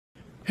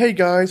Hey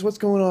guys, what's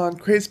going on?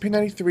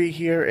 CrazyP93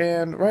 here,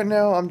 and right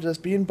now I'm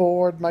just being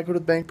bored. Might go to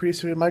the bank pretty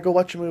soon, might go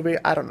watch a movie,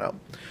 I don't know.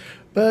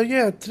 But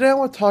yeah, today I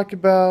want to talk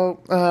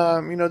about,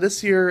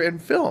 this year in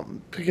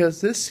film, because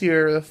this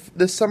year,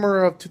 this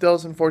summer of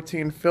 2014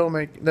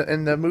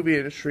 in the movie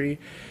industry,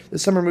 the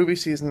summer movie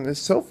season is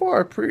so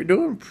far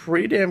doing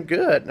pretty damn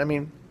good. I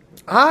mean,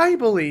 I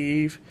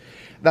believe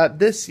that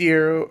this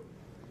year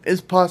is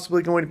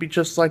possibly going to be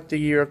just like the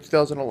year of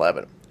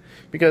 2011,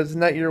 because in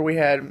that year we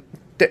had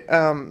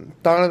Dawn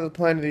of the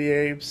Planet of the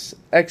Apes,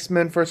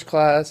 X-Men First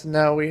Class, and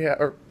now we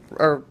have,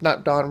 or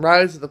not Dawn,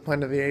 Rise of the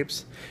Planet of the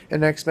Apes,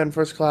 and X-Men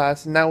First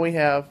Class, and now we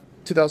have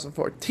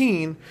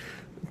 2014,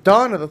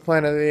 Dawn of the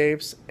Planet of the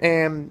Apes,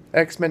 and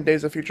X-Men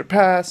Days of Future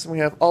Past, and we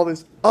have all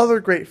these other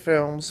great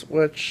films,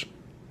 which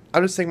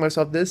I'm just thinking to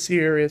myself, this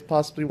year is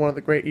possibly one of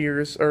the great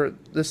years, or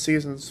this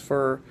season's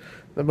for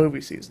the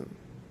movie season.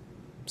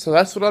 So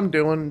that's what I'm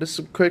doing. Just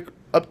a quick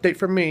update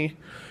from me.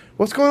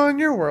 What's going on in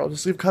your world?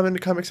 Just leave a comment in the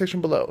comment section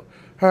below.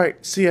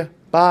 Alright, see ya.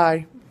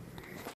 Bye.